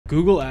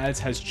Google Ads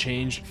has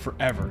changed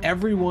forever.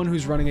 Everyone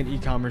who's running an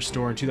e-commerce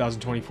store in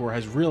 2024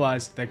 has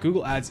realized that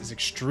Google Ads is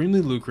extremely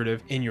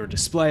lucrative in your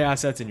display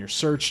assets, in your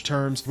search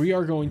terms. We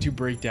are going to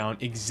break down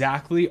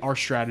exactly our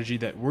strategy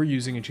that we're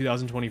using in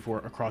 2024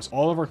 across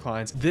all of our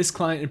clients. This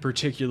client in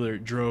particular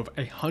drove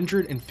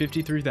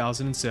 $153,000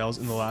 in sales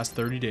in the last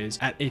 30 days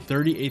at a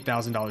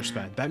 $38,000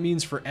 spend. That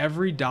means for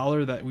every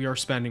dollar that we are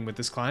spending with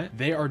this client,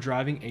 they are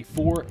driving a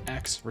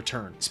 4x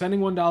return. Spending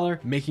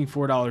 $1, making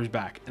 $4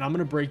 back. And I'm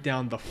going to break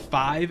down the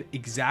 5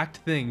 exact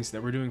things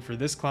that we're doing for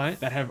this client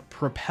that have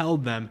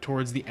propelled them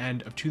towards the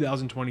end of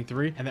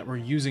 2023 and that we're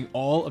using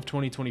all of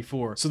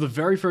 2024. So the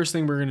very first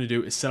thing we're going to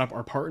do is set up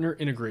our partner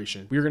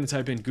integration. We're going to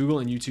type in Google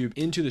and YouTube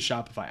into the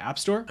Shopify App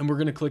Store, and we're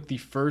going to click the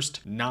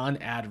first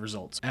non-ad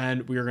results,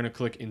 and we are going to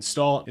click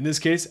install. In this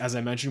case, as I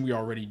mentioned, we are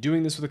already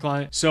doing this with a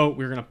client, so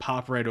we're going to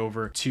pop right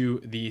over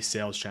to the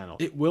sales channel.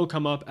 It will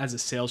come up as a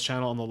sales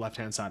channel on the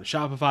left-hand side of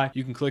Shopify.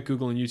 You can click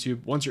Google and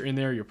YouTube. Once you're in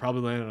there, you'll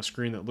probably land on a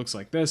screen that looks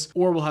like this,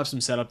 or we'll have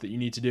some setup that you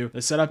need to do.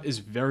 The setup is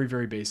very,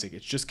 very basic.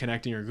 It's just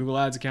connecting your Google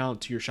Ads account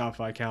to your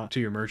Shopify account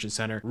to your merchant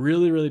center.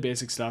 Really, really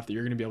basic stuff that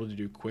you're going to be able to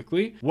do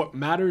quickly. What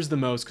matters the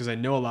most, because I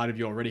know a lot of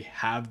you already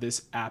have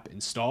this app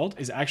installed,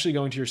 is actually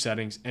going to your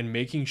settings and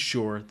making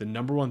sure the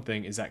number one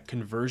thing is that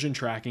conversion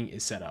tracking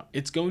is set up.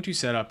 It's going to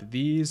set up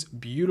these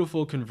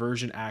beautiful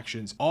conversion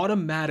actions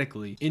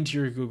automatically into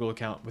your Google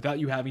account without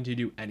you having to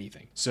do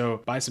anything.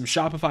 So by some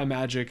Shopify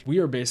magic, we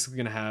are basically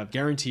going to have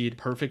guaranteed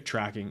perfect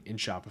tracking in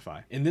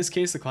Shopify. In this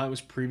case, the client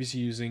was previously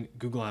using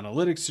Google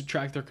Analytics to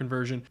track their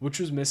conversion, which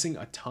was missing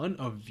a ton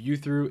of view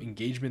through,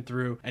 engagement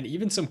through, and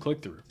even some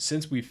click through.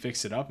 Since we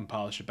fixed it up and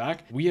polished it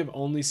back, we have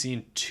only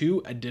seen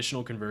 2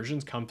 additional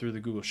conversions come through the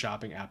Google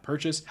Shopping app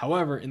purchase.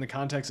 However, in the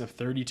context of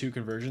 32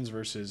 conversions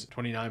versus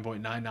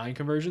 29.99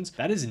 conversions,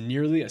 that is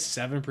nearly a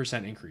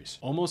 7% increase,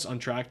 almost on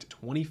track to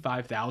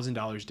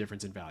 $25,000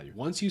 difference in value.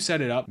 Once you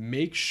set it up,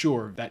 make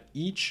sure that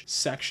each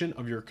section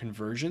of your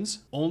conversions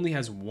only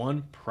has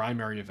one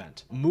primary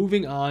event.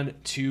 Moving on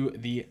to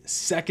the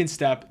second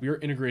step, we are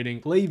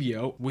integrating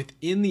Klaviyo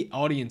within the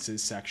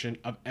audiences section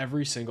of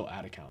every single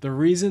ad account. The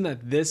reason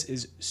that this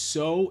is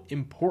so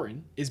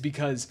important is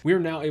because we are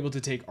now able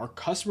to take our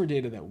customer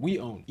data that we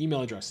own,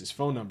 email addresses,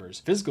 phone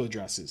numbers, physical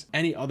addresses,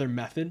 any other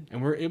method,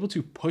 and we're able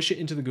to push it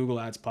into the Google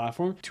Ads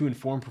platform to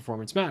inform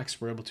Performance Max.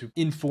 We're able to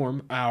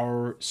inform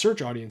our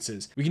search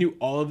audiences. We can do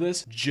all of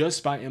this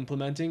just by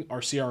implementing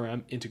our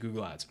CRM into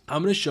Google Ads.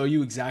 I'm going to show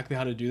you exactly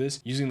how to do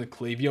this using the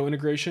Klaviyo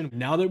integration.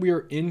 Now that we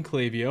are in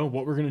Klaviyo,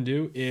 what we're going to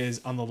do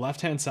is on the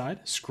left-hand side,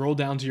 scroll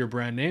down to your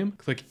brand name,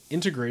 click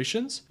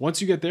integrations.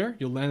 Once you get there,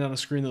 you'll land on a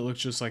screen that looks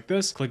just like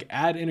this. Click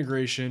add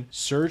integration,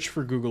 search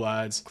for Google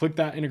Ads, click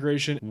that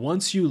integration.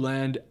 Once you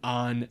land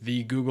on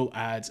the Google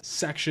Ads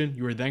section,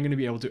 you are then going to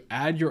be able to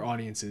add your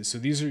audiences. So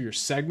these are your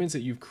segments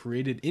that you've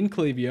created in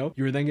Klaviyo.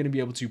 You're then going to be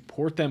able to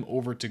port them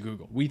over to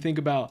Google. We think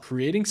about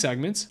creating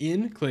segments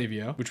in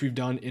Klaviyo, which we've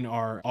done in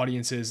our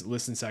audiences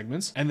list and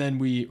segments, and then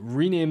we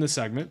rename the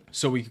segment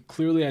so we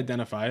clearly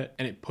identify it,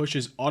 and it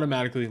pushes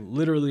automatically,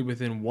 literally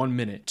within 1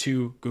 minute,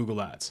 to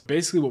Google Ads.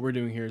 Basically what we're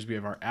doing here is we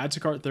have our add to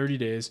cart 30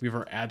 days, we have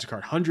our add to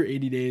cart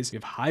 180 days, we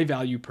have high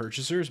value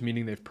purchasers,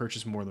 meaning they've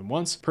purchased more than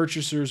once,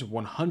 purchasers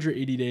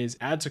 180 days,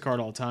 add to cart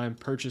all time,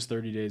 purchase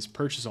 30 days,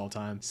 purchase all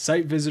time,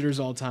 site visitors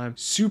all time,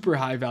 super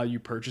high value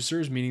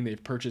purchasers, meaning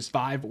they've purchased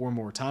 5 or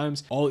more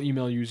times, all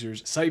email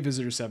users, site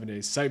visitors 7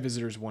 days, site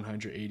visitors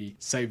 180,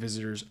 site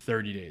visitors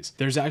 30 days.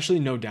 There's actually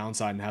no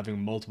downside in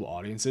having multiple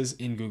audiences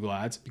in Google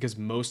Ads because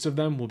most of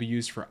them will be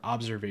used for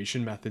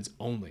observation methods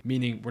only,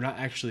 meaning we're not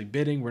actually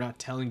bidding, we're not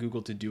telling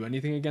Google to do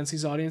anything against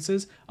these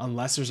audiences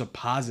unless there's a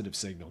positive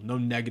signal. No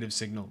negative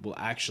signal will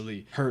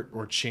actually hurt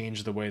or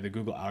change the way the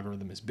Google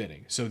algorithm is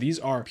bidding. So these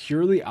are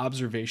purely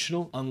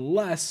observational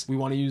unless we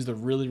want to use the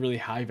really, really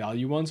high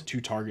value ones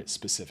to target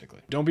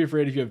specifically. Don't be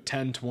afraid if you have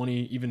 10,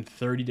 20, even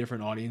 30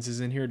 different audiences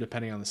in here,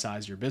 depending on the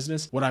size of your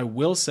business. What I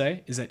will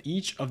say is that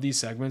each of these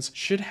segments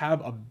should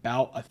have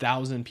about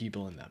 1,000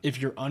 people in them.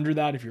 If you're under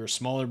that, if you're a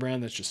smaller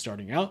brand that's just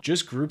starting out,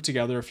 just group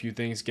together a few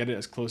things, get it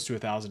as close to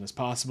 1,000 as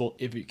possible.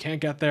 If you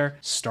can't get there,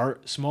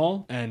 start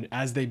small, and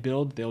as they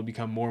build, they'll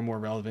become more and more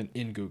relevant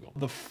in Google.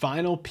 The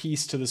final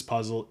piece to this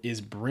puzzle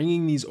is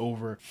bringing these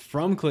over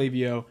from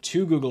Klaviyo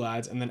to Google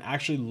Ads and then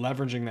actually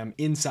leveraging them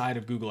inside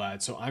of Google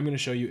Ads. So I'm going to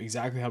show you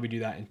exactly how we do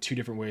that in 2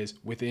 different ways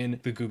within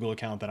the Google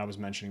account that I was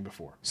mentioning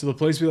before. So the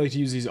place we like to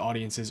use these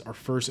audiences are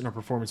first in our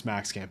Performance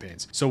Max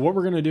campaigns. So what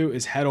we're going to do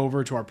is head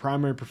over to our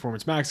primary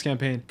Performance Max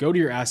campaign, go to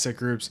your asset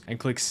groups and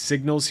click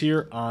signals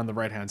here on the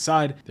right hand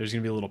side. There's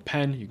going to be a little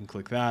pen. You can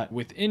click that.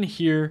 Within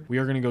here, we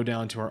are going to go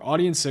down to our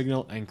audience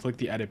signal and click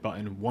the edit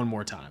button one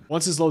more time.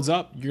 Once this loads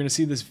up, you're going to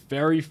see this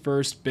very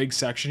first big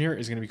section here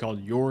is going to be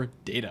called your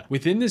data.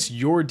 Within this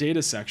your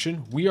data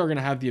section, we are going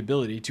to have the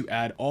ability to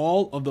add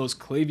all of those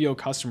Klaviyo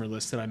customer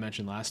lists that I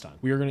mentioned last time.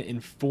 We are going to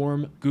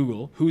inform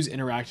Google who's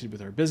interacted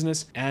with our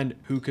business and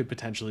who could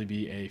potentially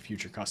be a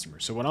future customer.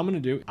 So what I'm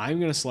going to do, I'm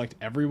going to select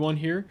everyone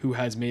here who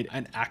has made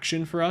an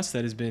action for us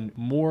that has been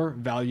more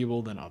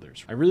valuable than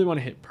others. I really want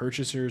to hit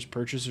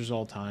purchasers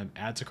all time,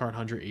 add to cart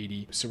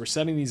 180. So we're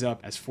setting these up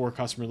as 4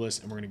 customer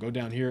lists, and we're going to go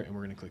down here and we're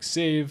going to click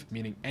save,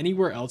 meaning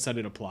anywhere else that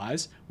it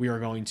applies, we are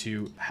going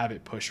to have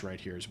it push right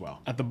here as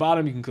well. At the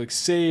bottom, you can click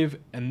save,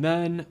 and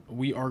then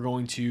we are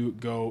going to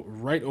go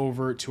right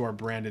over to our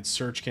branded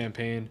search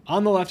campaign.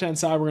 On the left-hand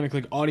side, we're going to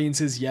click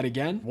audiences yet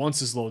again. Once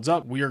this loads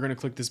up, we are going to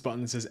click this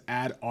button that says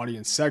add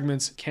audience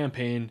segments,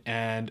 campaign,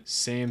 and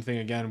same thing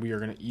again. We are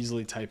going to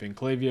easily type in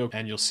Klaviyo,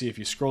 and you'll see if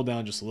you scroll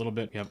down just a little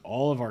bit, we have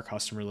all of our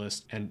customer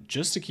list. And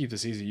just to keep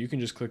this easy, you can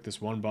just click this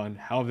one button,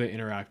 how have they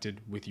interacted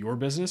with your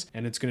business,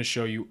 and it's going to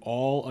show you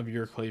all of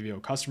your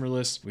Klaviyo customer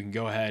lists. We can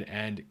go ahead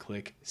and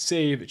click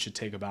save. It should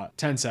take about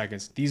 10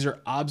 seconds. These are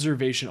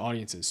observation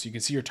audiences. So you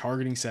can see your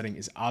targeting setting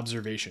is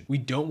observation. We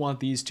don't want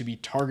these to be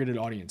targeted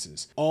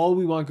audiences. All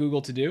we want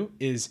Google to do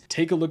is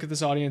take a look at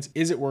this audience.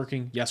 Is it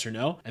working? Yes or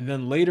no? And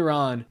then later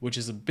on, which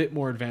is a bit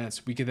more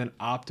advanced, we can then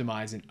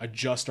optimize and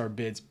adjust our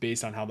bids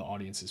based on how the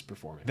audience is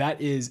performing.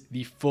 That is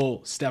the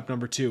full step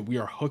number 2. We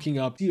are hooking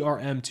up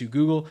CRM to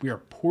Google. We are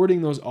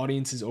porting those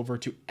audiences over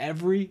to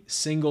every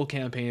single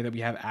campaign that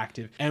we have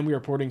active, and we are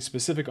porting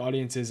specific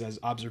audiences as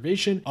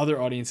observation,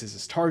 other audiences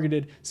as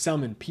targeted,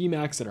 some in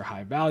PMAX that are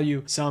high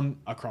value, some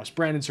across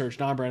branded search,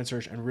 non-branded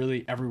search, and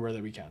really everywhere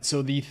that we can.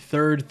 So the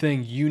third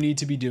thing you need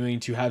to be doing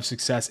to have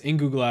success in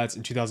Google Ads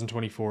in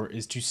 2024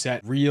 is to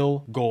set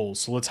real goals.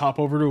 So let's hop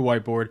over to a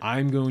whiteboard.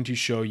 I'm going to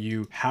show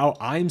you how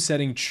I'm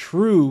setting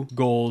true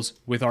goals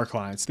with our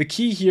clients. The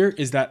key here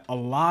is that a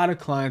lot of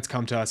clients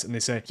come to us and they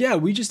say, yeah,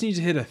 we just need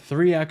to hit a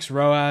 3x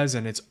ROAS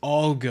and it's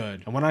all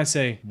good. And when I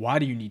say, why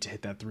do you need to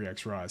hit that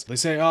 3x ROAS? They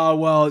say, oh,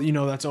 well, you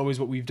know, that's always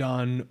what we've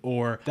done,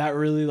 or that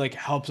really like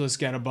helps us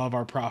get above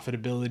our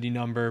profitability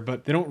number,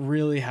 but they don't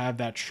really have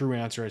that true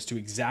answer as to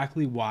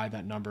exactly why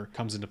that number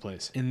comes into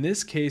place. In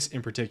this case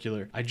in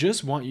particular, I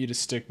just want you to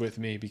stick with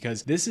me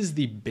because this is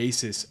the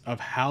basis of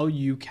how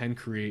you can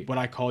create what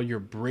I call your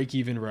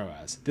break-even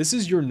ROAS. This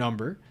is your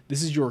number.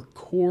 This is your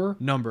core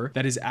number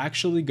that is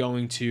actually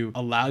going to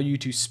allow you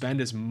to spend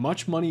as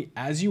much money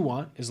as you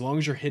want. As long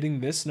as you're hitting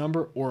this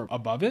number or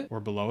above it or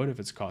below it, if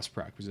it's cost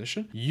per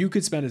acquisition, you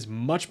could spend as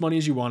much money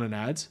as you want in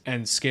ads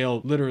and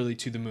scale literally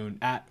to the moon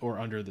at or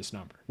under this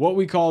number. What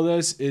we call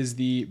this is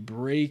the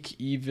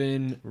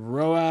break-even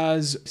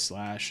ROAS /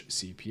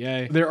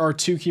 CPA. There are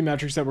 2 key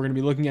metrics that we're going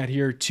to be looking at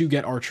here to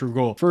get our true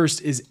goal.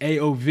 First is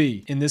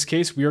AOV. In this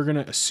case, we are going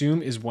to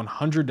assume is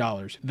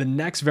 $100. The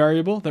next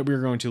variable that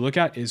we're going to look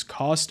at is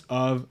cost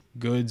of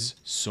goods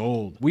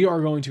sold. We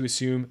are going to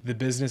assume the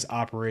business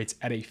operates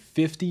at a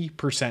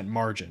 50%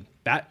 margin.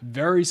 That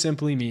very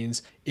simply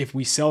means if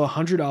we sell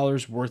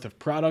 $100 worth of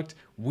product,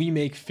 we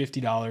make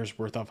 $50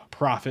 worth of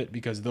profit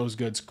because those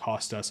goods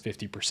cost us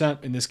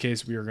 50%. In this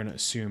case, we are going to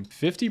assume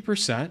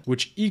 50%,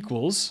 which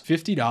equals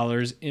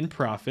 $50 in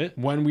profit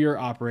when we are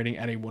operating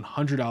at a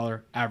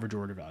 $100 average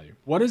order value.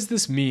 What does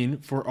this mean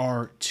for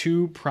our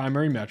 2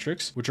 primary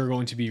metrics, which are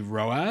going to be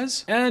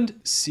ROAS and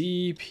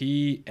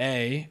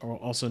CPA, or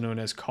also known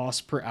as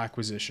cost per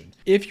acquisition?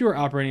 If you're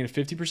operating at a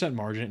 50%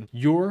 margin,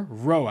 your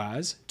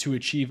ROAS to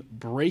achieve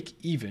break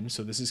even,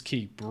 so this is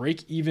key,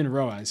 break even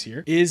ROAS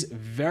here, is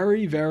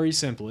very, very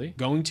simply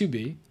going to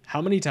be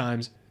how many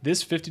times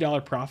this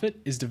 $50 profit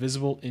is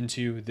divisible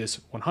into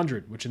this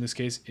 100, which in this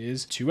case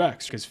is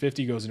 2x because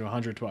 50 goes into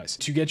 100 twice.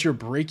 To get your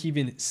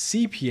break-even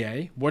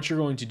CPA, what you're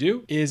going to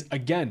do is,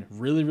 again,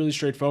 really, really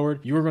straightforward.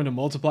 You are going to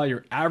multiply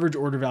your average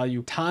order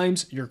value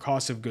times your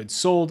cost of goods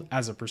sold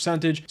as a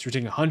percentage. So we're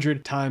taking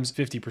 100 times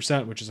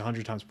 50%, which is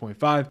 100 times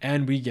 0.5,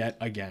 and we get,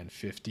 again,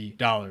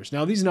 $50.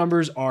 Now, these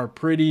numbers are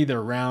pretty,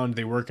 they're round,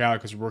 they work out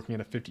because we're working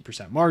at a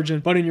 50% margin,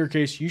 but in your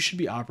case, you should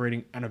be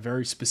operating at a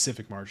very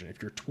specific margin. If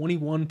you're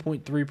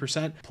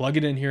 21.3%, plug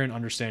it in here and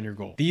understand your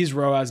goal. These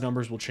ROAS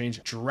numbers will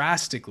change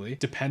drastically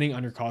depending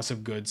on your cost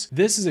of goods.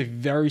 This is a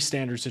very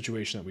standard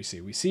situation that we see.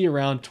 We see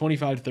around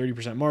 25 to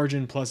 30%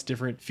 margin plus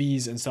different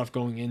fees and stuff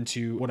going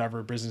into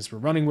whatever business we're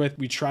running with.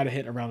 We try to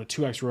hit around a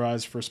 2x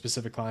ROAS for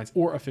specific clients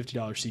or a $50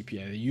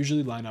 CPA. They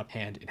usually line up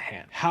hand in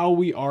hand. How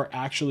we are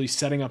actually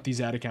setting up these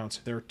ad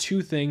accounts, there are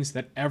 2 things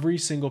that every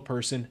single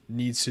person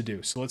needs to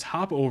do. So let's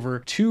hop over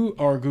to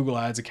our Google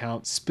Ads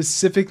account,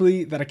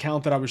 specifically that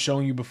account that I was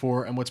showing you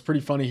before. And what's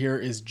pretty funny here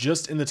is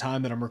just in the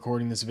time that I'm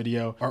recording this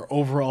video, our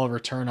overall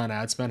return on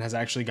ad spend has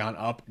actually gone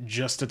up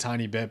just a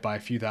tiny bit by a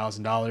few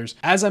 $1,000s.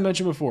 As I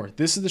mentioned before,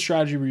 this is the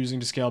strategy we're using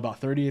to scale about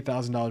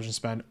 $38,000 in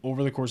spend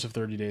over the course of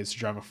 30 days to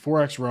drive a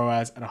 4x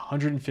ROAS at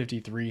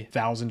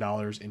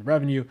 $153,000 in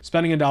revenue,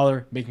 spending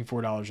 $1, making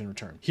 $4 in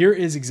return. Here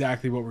is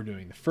exactly what we're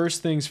doing. The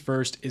first things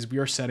first is we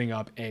are setting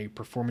up a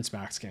Performance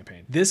Max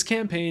campaign. This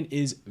campaign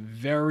is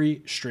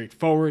very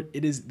straightforward.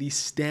 It is the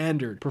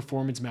standard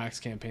Performance Max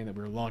campaign that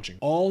we're launching.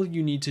 All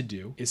you need to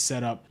do is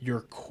set up your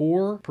your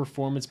core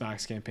Performance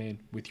Max campaign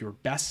with your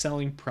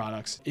best-selling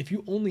products. If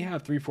you only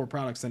have 3-4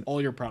 products, then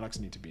all your products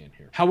need to be in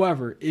here.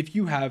 However, if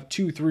you have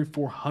 200, 300,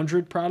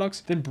 400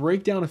 products, then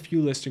break down a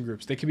few listing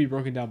groups. They can be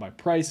broken down by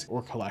price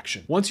or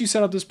collection. Once you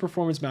set up this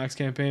Performance Max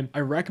campaign, I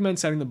recommend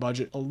setting the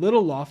budget a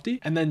little lofty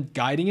and then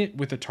guiding it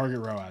with a target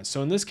ROAS.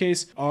 So in this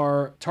case,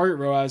 our target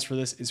ROAS for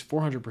this is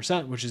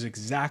 400%, which is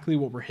exactly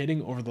what we're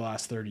hitting over the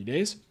last 30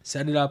 days.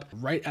 Set it up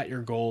right at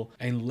your goal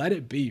and let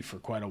it be for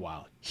quite a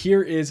while.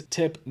 Here is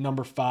tip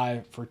number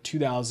 5 for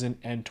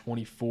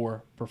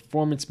 2024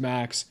 Performance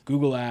Max,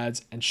 Google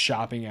Ads, and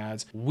shopping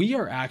ads. We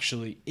are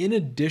actually, in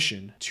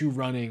addition to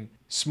running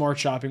Smart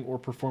Shopping or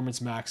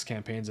Performance Max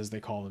campaigns as they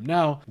call them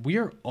now, we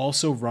are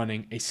also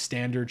running a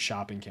standard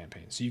shopping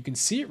campaign. So you can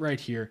see it right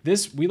here.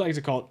 This, we like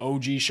to call it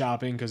OG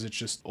shopping because it's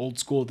just old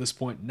school at this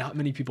point. Not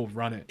many people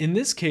run it. In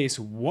this case,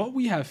 what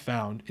we have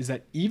found is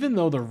that even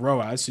though the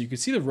ROAS, so you can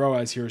see the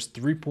ROAS here is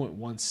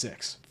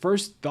 3.16.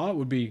 First thought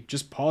would be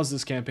just pause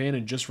this campaign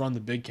and just run the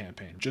big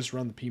campaign, just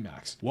run the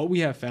PMax. What we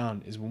have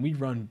found is when we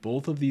run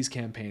both of these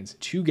campaigns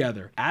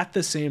together at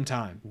the same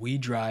time, we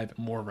drive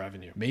more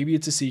revenue. Maybe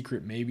it's a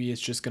secret, maybe it's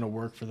just gonna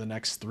work for the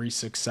next 3,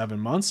 6, 7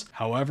 months.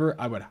 However,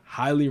 I would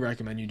highly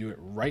recommend you do it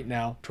right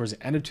now towards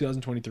the end of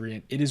 2023,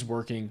 and it is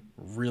working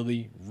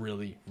really,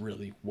 really,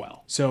 really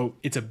well. So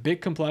it's a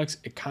bit complex.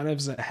 It kind of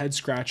is a head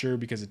scratcher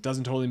because it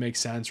doesn't totally make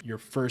sense. Your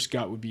first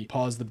gut would be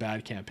pause the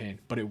bad campaign,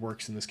 but it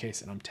works in this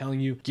case. And I'm telling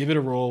you, give it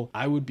a roll.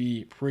 I would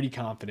be pretty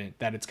confident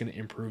that it's going to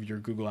improve your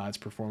Google Ads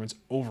performance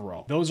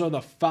overall. Those are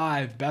the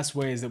 5 best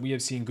ways that we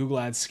have seen Google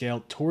Ads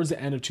scale towards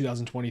the end of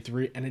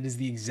 2023. And it is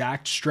the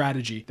exact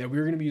strategy that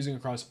we're going to be using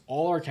across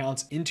all our accounts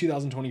in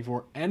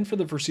 2024 and for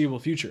the foreseeable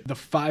future. The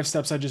 5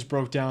 steps I just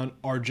broke down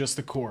are just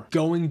the core.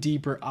 Going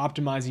deeper,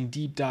 optimizing,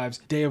 deep dives,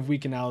 day of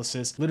week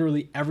analysis,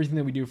 literally everything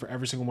that we do for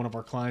every single one of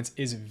our clients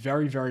is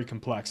very, very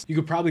complex. You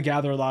could probably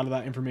gather a lot of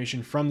that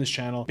information from this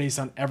channel based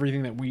on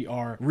everything that we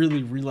are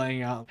really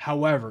relaying out.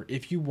 However,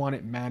 if you want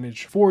it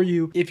managed for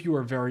you, if you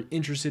are very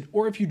interested,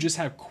 or if you just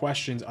have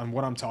questions on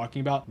what I'm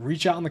talking about,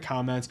 reach out in the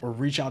comments or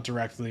reach out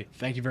directly.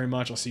 Thank you very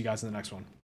much. I'll see you guys in the next one.